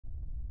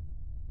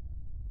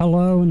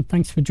Hello and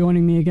thanks for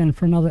joining me again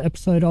for another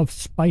episode of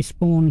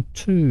SpaceBourne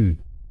 2.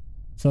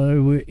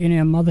 So we're in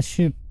our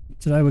mothership.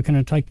 Today we're going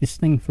to take this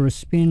thing for a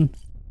spin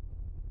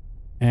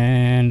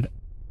and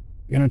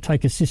we're going to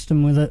take a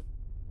system with it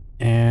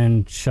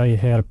and show you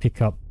how to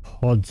pick up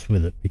pods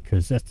with it,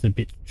 because that's a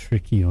bit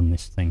tricky on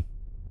this thing.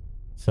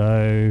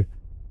 So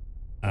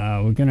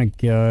we're going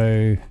to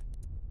go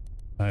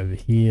over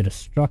here to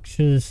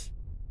structures.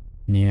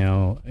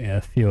 Now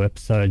a few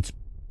episodes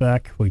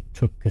back we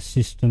took a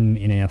system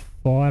in our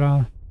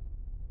fighter.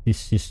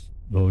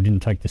 Well, we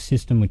didn't take the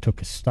system, we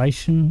took a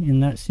station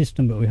in that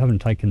system, but we haven't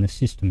taken the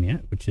system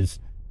yet, which is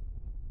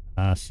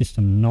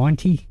system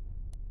 90.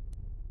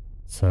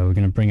 So we're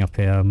going to bring up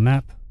our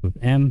map with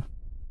M.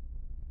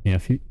 Now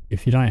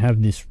if you don't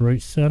have this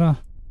route setter,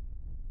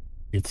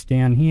 it's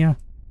down here.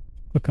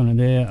 Click on it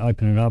there,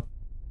 open it up,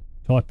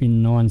 type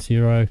in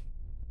 90,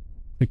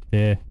 click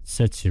there,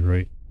 sets your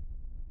route.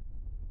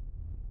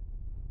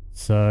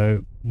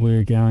 So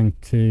we're going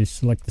to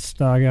select the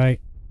Stargate,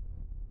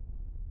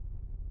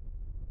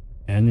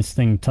 and this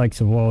thing takes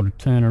a while to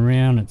turn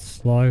around. It's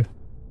slow,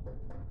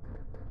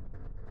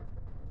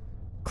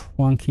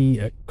 clunky,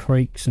 it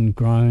creaks and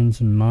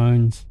groans and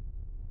moans.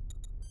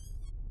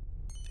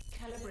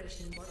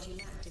 Calibration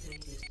module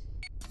activated.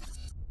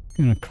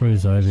 I'm going to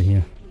cruise over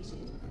here.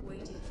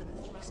 Waiting for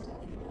the thruster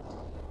input.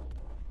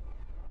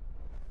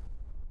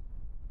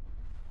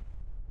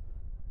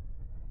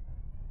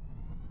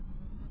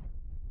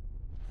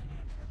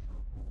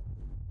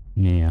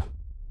 Now,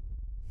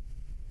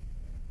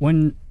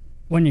 when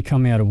you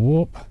come out of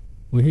warp,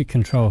 we hit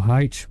Control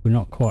H, we're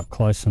not quite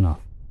close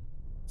enough.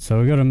 So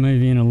we've got to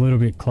move in a little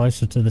bit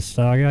closer to the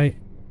Stargate.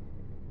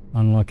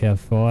 Unlike our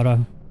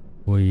fighter,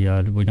 we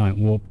don't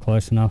warp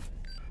close enough.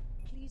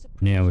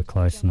 Now we're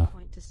close enough.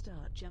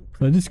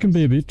 So this can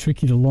be a bit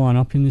tricky to line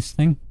up in this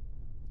thing.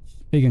 It's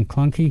big and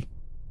clunky.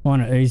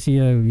 Find it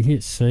easier, you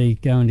hit C,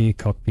 go into your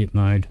cockpit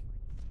mode.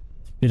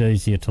 It's a bit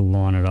easier to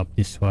line it up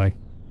this way.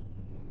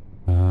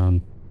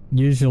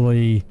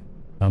 Usually,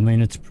 I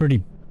mean, it's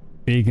pretty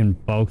big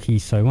and bulky,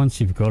 so once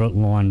you've got it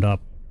lined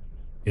up,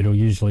 it'll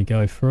usually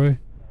go through.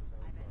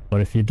 But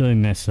if you do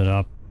mess it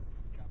up,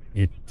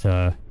 it's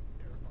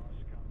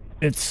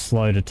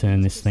slow to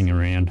turn this thing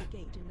around.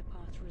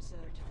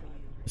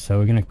 So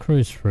we're going to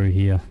cruise through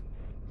here.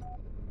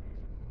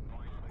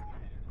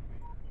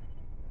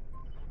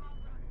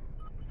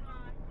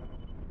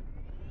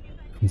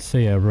 You can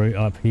see our route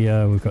up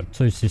here. We've got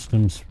two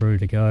systems through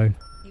to go,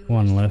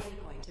 one left.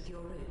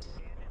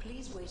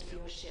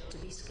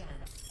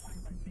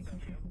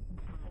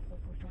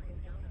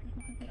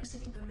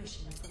 Exit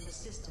permission from the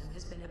system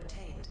has been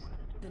obtained.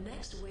 The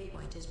next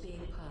waypoint is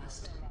being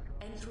passed.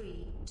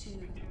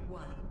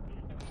 N321.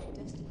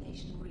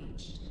 Destination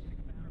reached.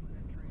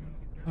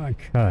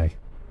 Okay.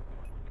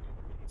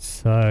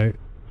 So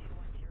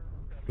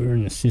we're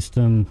in the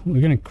system.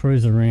 We're going to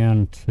cruise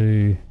around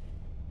to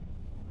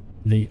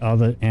the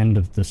other end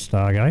of the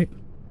Stargate.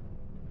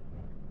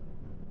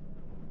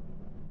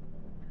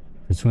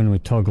 Because when we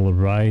toggle a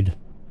raid,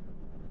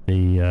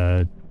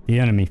 the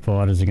enemy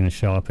fighters are going to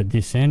show up at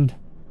this end.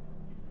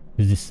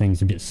 Because this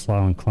thing's a bit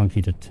slow and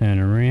clunky to turn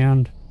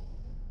around.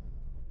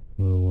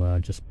 We'll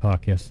just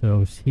park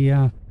ourselves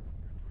here.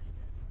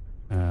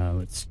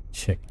 Let's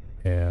check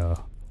our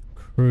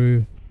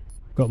crew.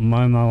 Got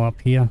Momo up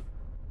here.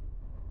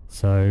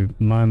 So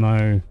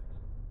Momo,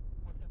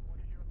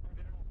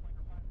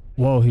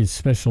 while his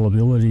special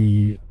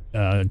ability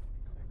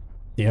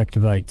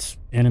deactivates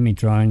enemy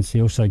drones, he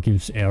also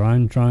gives our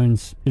own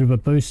drones a bit of a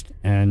boost,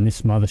 and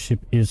this mothership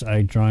is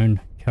a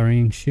drone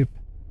carrying ship.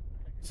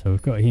 So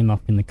we've got him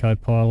up in the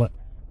co-pilot.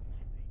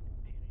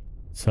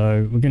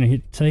 So we're going to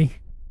hit T.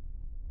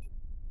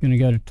 Going to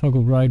go to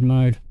toggle raid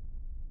mode.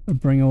 I'll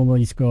bring all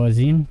these guys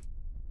in.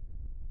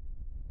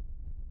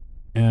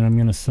 And I'm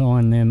going to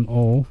assign them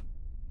all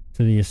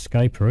to the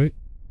escape route.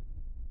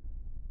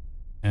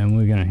 And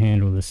we're going to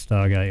handle the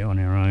Stargate on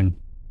our own.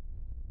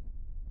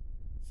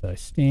 So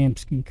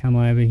Stamps can come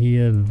over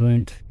here.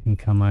 Vunt can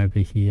come over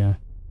here.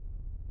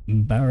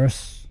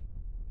 Barris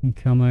can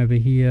come over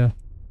here.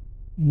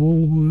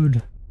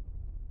 Woolwood,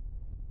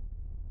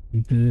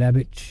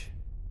 Blabich,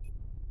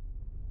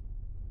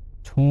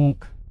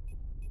 Tonk,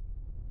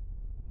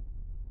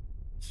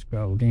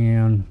 scroll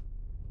down,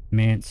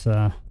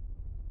 Mansa,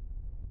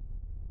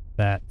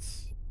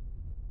 Bats,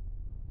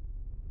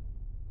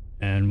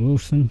 and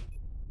Wilson,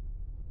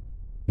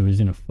 who is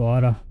in a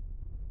fighter,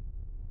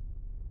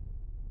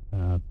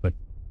 but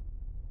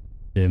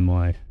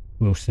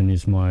Wilson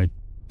is my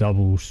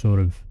double sort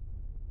of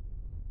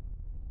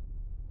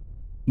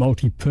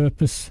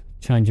multi-purpose,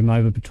 change him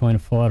over between a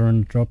fighter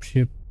and a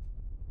dropship.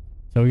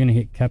 So we're going to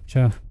hit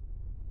capture,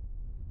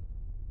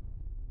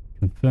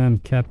 confirm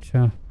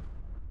capture,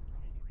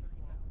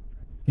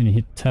 going to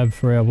hit tab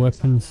for our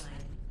weapons,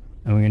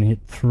 and we're going to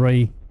hit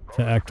 3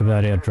 to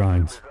activate our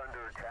drones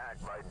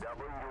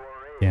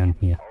down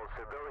here.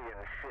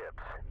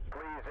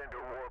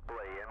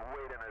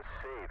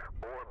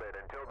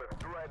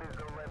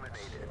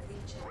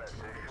 Rest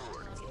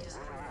assured, we will use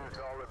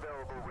all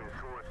available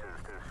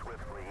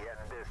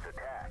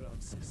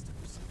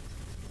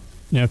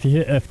Now if you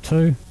hit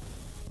F2,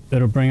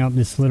 it'll bring up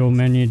this little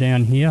menu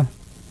down here,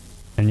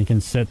 and you can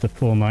set the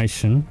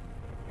formation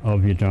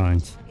of your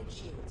drones.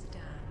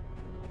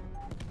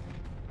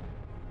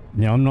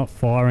 Now I'm not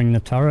firing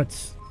the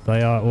turrets,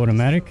 they are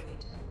automatic.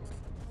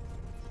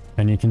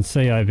 And you can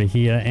see over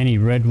here, any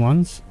red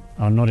ones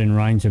are not in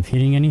range of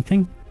hitting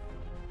anything.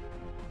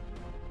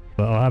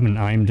 But I haven't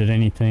aimed at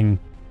anything.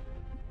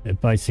 They're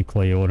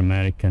basically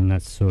automatic, and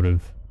that's sort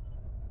of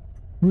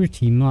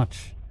pretty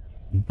much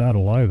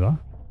battle over.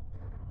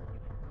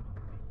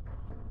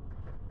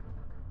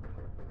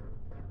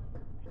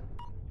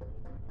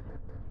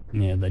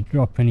 Yeah, they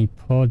drop any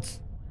pods.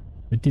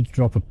 They did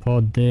drop a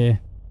pod there.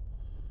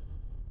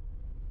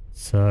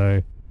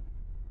 So,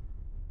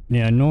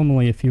 yeah,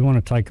 normally if you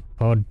want to take a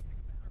pod,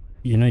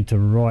 you need to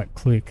right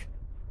click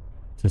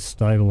to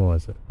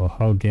stabilize it, or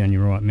hold down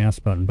your right mouse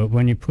button. But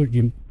when you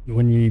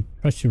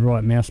press your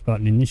right mouse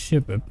button in this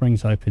ship, it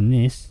brings open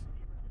this,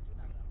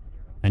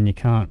 and you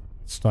can't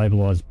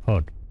stabilize a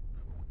pod.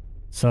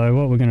 So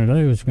what we're going to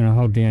do is we're going to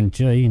hold down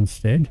G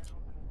instead,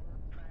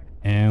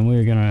 and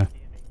we're going to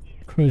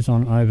cruise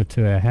on over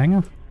to our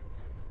hangar.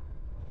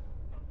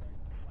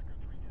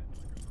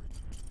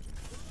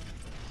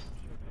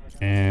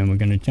 And we're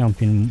going to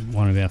jump in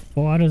one of our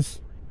fighters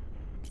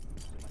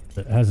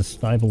that has a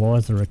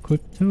stabilizer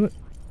equipped to it.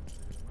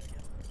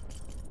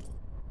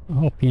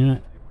 Hop in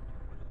it,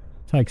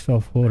 takes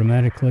off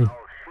automatically.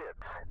 All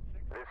ships,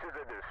 this is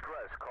a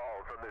distress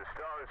call from the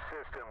Star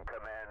System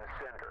Command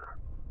Center.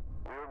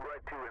 We would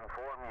like to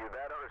inform you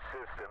that our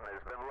system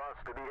has been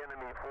lost to the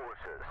enemy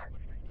forces.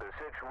 The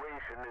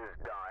situation is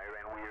dire,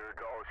 and we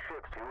urge all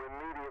ships to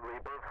immediately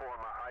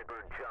perform a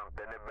hybrid jump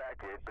and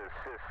evacuate the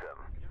system.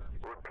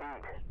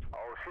 Repeat,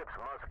 all ships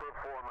must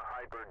perform a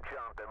hybrid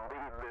jump and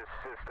leave this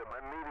system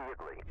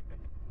immediately.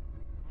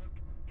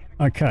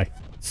 Okay,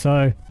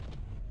 so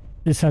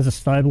this has a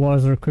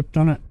stabilizer equipped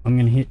on it. I'm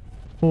going to hit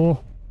 4.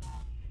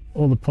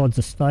 All the pods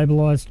are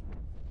stabilized.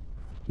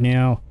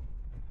 Now,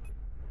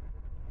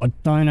 I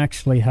don't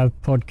actually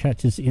have pod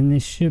catchers in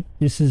this ship.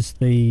 This is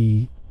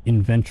the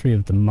inventory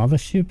of the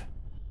Mothership,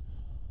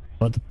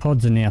 but the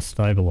pods are now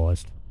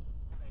stabilized.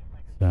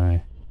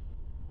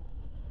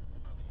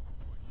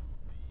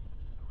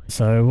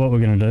 So what we're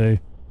going to do,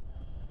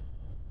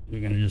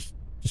 we're going to just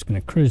going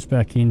to cruise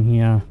back in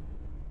here.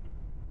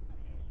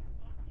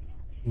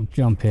 We'll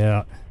jump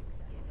out.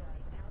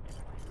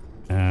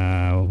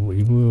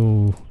 We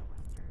will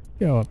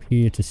go up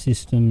here to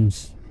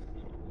systems,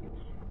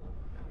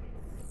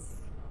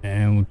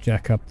 and we'll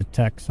jack up the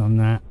tax on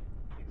that.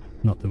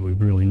 Not that we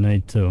really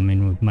need to. I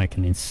mean, we're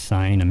making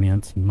insane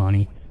amounts of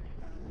money,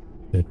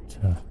 but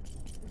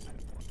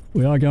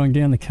we are going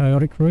down the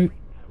chaotic route.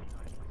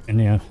 And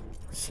now,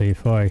 see,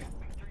 if I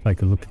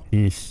take a look at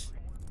this,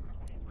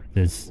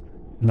 there's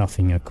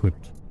nothing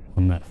equipped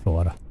on that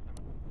fighter.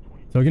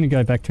 So we're going to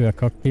go back to our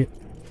cockpit.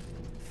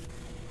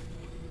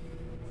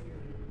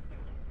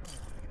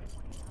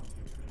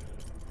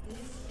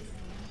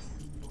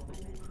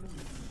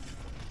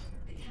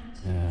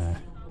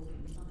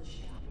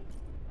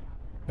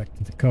 Back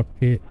to the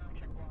cockpit.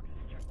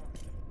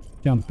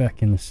 Jump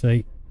back in the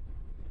seat.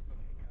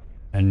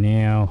 And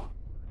now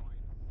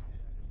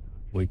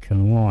we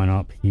can line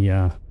up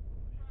here.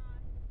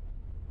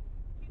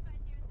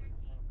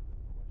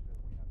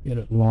 Get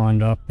it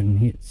lined up and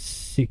hit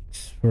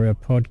 6 for our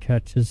pod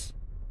catchers.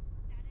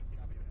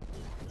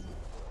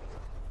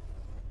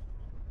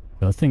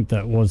 So I think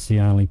that was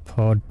the only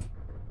pod.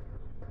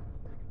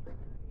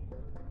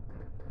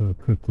 Have a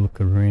quick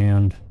look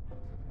around.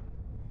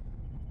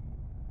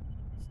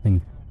 This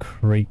thing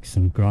creaks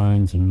and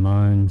groans and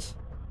moans.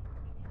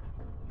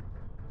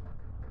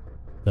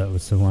 That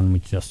was the one we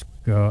just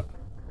got.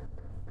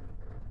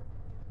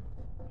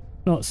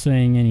 Not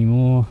seeing any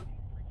more.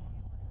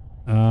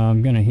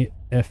 I'm going to hit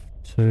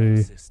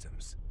F2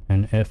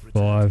 and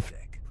F5,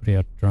 put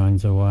our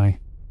drones away.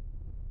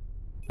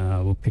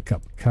 We'll pick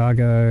up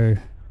cargo.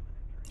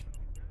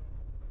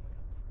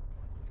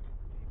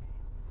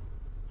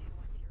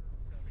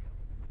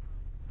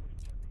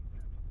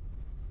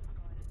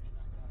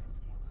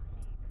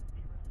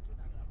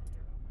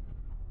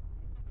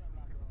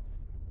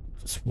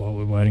 Just while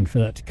we're waiting for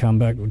that to come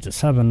back, we'll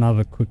just have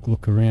another quick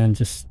look around,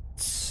 just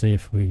see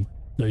if we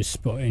do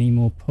spot any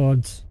more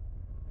pods.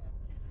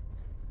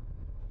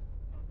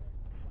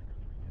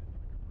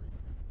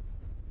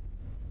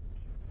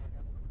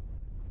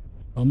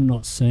 I'm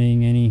not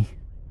seeing any.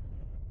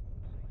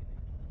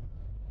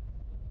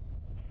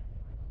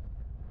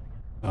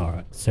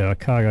 Alright, so our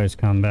cargo's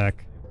come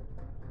back.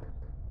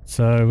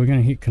 So we're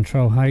going to hit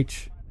Control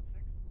H.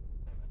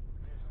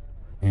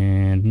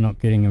 And not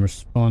getting a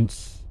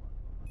response.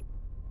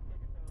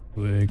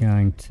 We're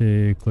going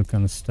to click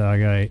on the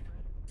Stargate.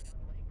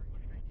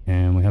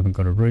 And we haven't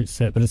got a route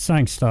set, but it's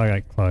saying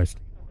Stargate closed.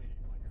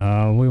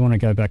 We want to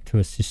go back to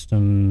a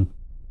system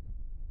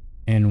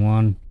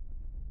N1.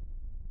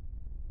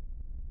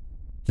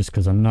 Just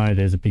because I know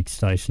there's a big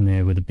station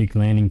there with a big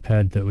landing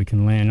pad that we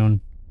can land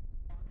on.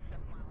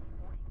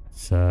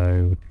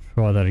 So we'll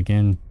try that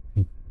again.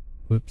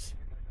 Whoops.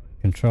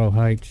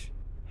 Control H.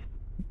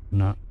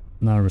 No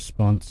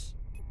response.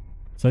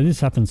 So this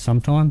happens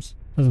sometimes.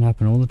 Doesn't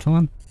happen all the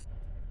time.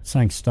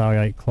 Saying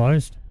Stargate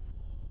closed.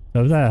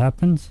 So if that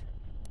happens,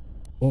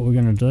 what we're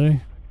going to do,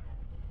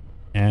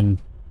 and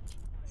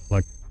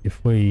like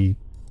if we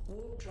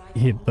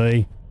hit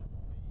B,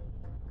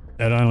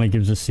 it only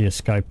gives us the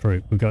escape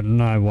route. We've got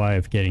no way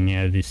of getting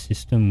out of this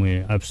system.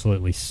 We're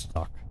absolutely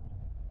stuck.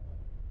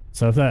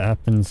 So if that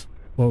happens,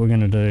 what we're going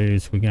to do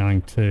is we're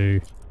going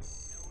to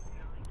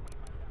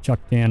chuck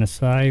down a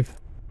save,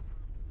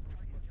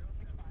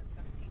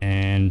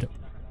 and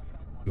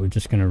we're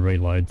just going to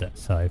reload that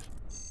save.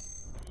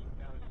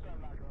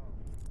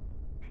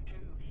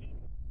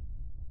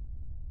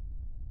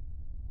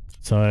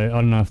 So I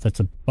don't know if that's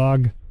a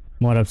bug.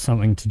 Might have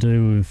something to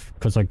do with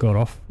because I got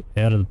off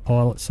out of the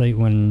pilot seat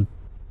when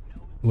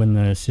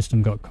the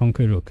system got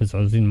conquered, or because I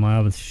was in my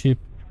other ship.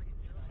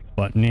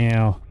 But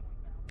now,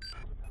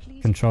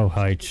 Control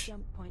H,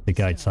 the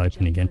gate's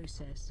open again.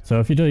 So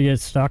if you do get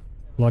stuck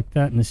like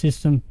that in the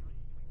system,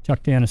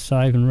 chuck down a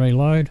save and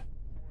reload.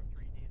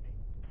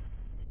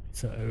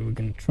 So we're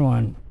going to try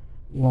and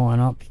line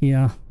up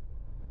here.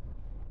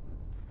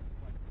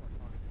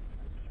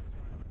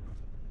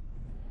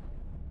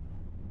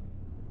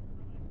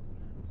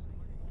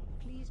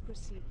 Please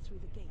proceed through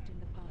the gate in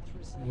the path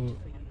reserved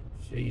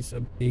for you. She's a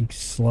big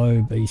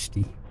slow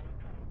beastie.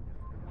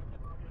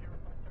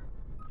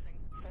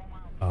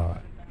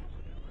 Alright.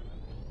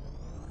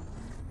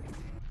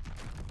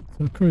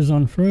 So cruise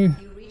on through.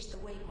 You reach the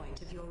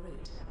waypoint of your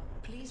route.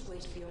 Please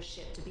wait for your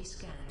ship to be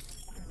scanned.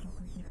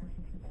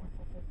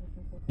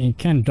 You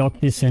can dock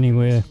this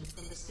anywhere.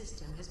 From the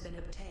system has been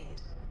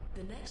obtained.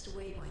 The next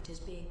waypoint is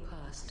being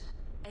passed.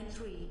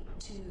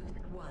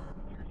 N321.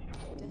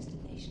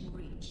 Destination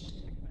reached.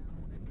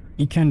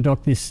 You can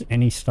dock this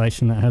any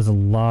station that has a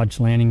large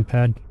landing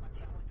pad.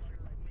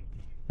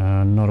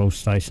 Not all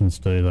stations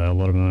do though. A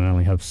lot of them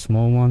only have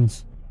small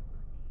ones.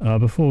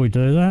 Before we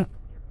do that,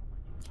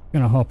 I'm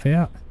going to hop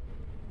out.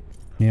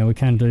 Now we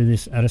can do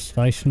this at a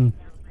station,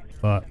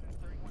 but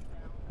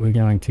we're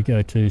going to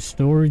go to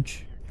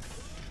storage.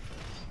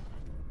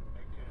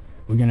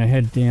 We're going to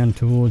head down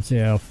towards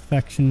our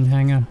faction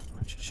hangar,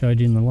 which I showed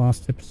you in the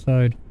last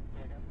episode.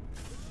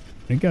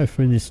 We go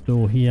through this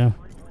door here,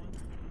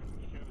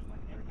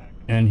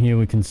 and here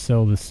we can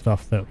sell the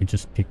stuff that we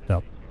just picked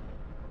up.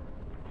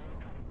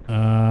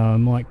 I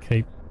might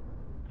keep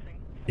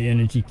the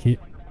energy kit.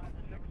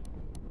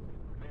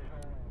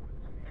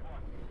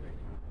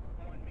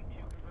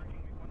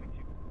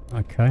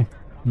 Okay,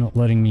 not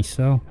letting me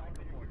sell.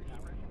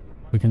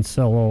 We can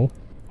sell all.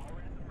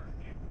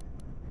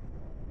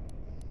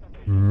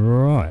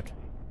 Right.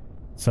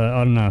 So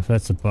I don't know if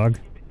that's a bug.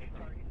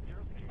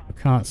 I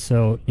can't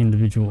sell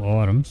individual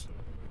items,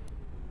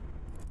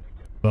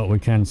 but we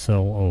can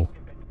sell all.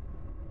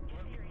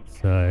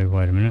 So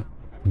wait a minute.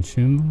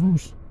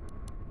 Consumables.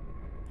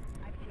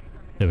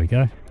 There we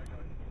go.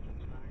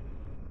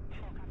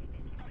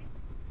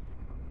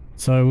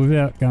 So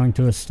without going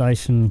to a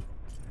station,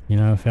 you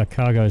know, if our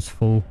cargo's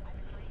full,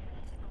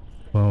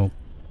 well,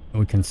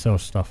 we can sell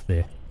stuff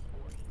there.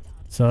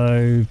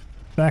 So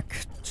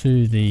back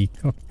to the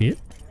cockpit.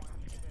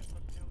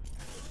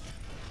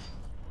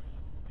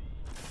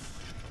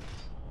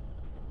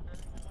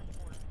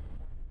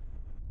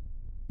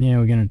 Now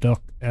we're going to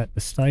dock at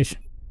the station.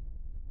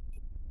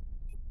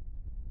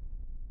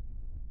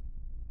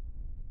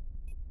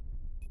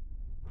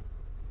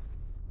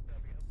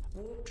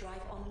 Warp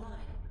drive online.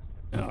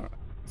 Alright,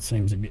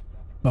 seems a bit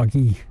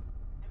buggy.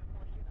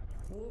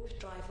 Warp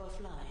drive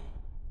offline.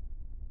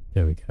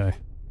 There we go.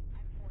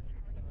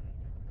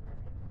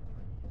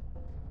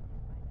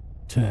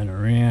 Turn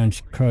around,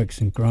 she croaks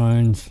and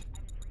groans.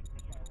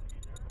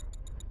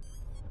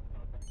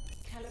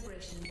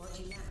 Calibration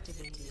module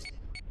activated.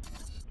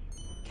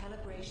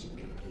 Calibration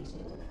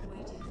completed.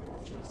 Waiting for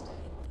the thruster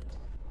input.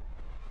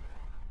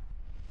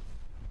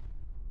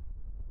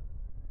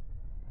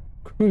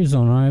 Cruise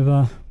on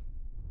over.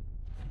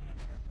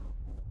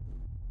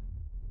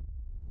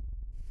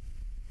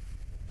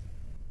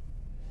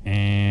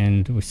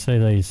 And we see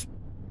these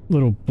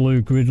little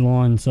blue grid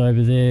lines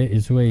over there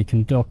is where you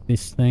can dock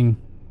this thing.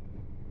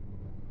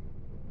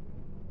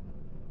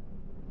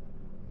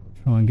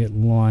 Try and get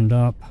lined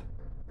up.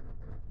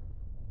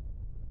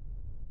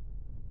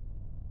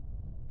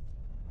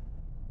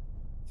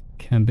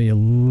 Can be a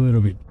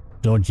little bit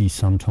dodgy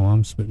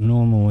sometimes, but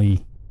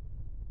normally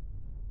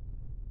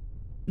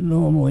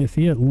if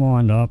you get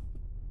lined up,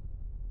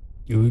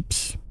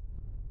 oops,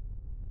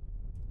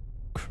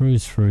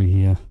 cruise through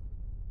here.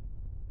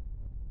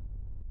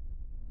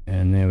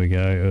 And there we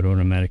go, it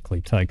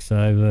automatically takes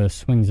over,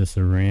 swings us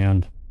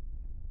around.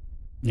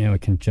 Now we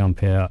can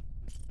jump out.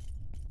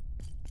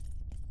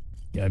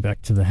 Go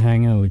back to the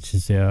hangar, which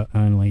is our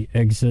only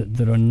exit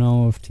that I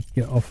know of to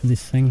get off of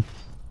this thing.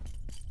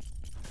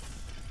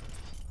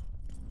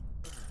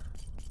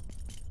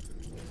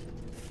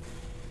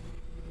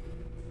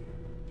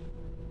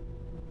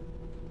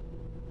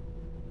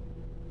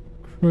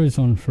 Cruise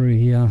on through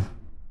here.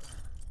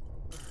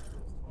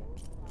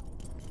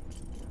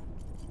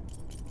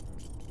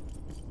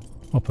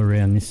 hop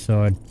around this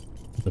side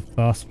to the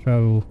fast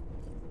travel,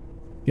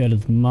 go to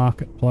the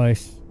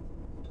marketplace,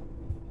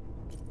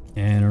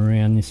 and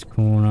around this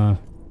corner,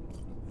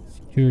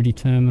 security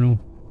terminal,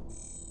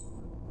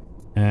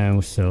 and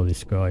we'll sell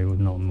this guy. He's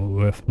not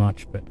worth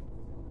much, but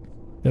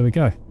there we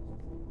go.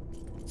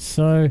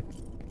 So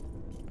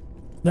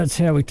that's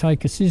how we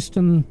take a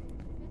system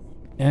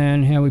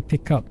and how we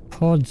pick up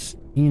pods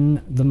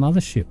in the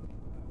mothership.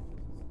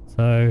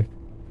 So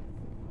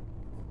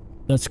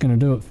that's going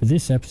to do it for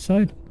this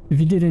episode. If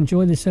you did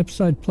enjoy this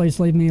episode, please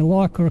leave me a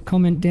like or a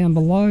comment down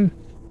below.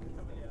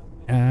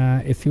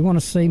 If you want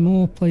to see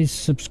more, please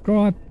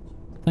subscribe.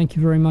 Thank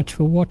you very much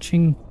for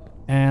watching,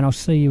 and I'll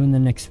see you in the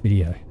next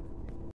video.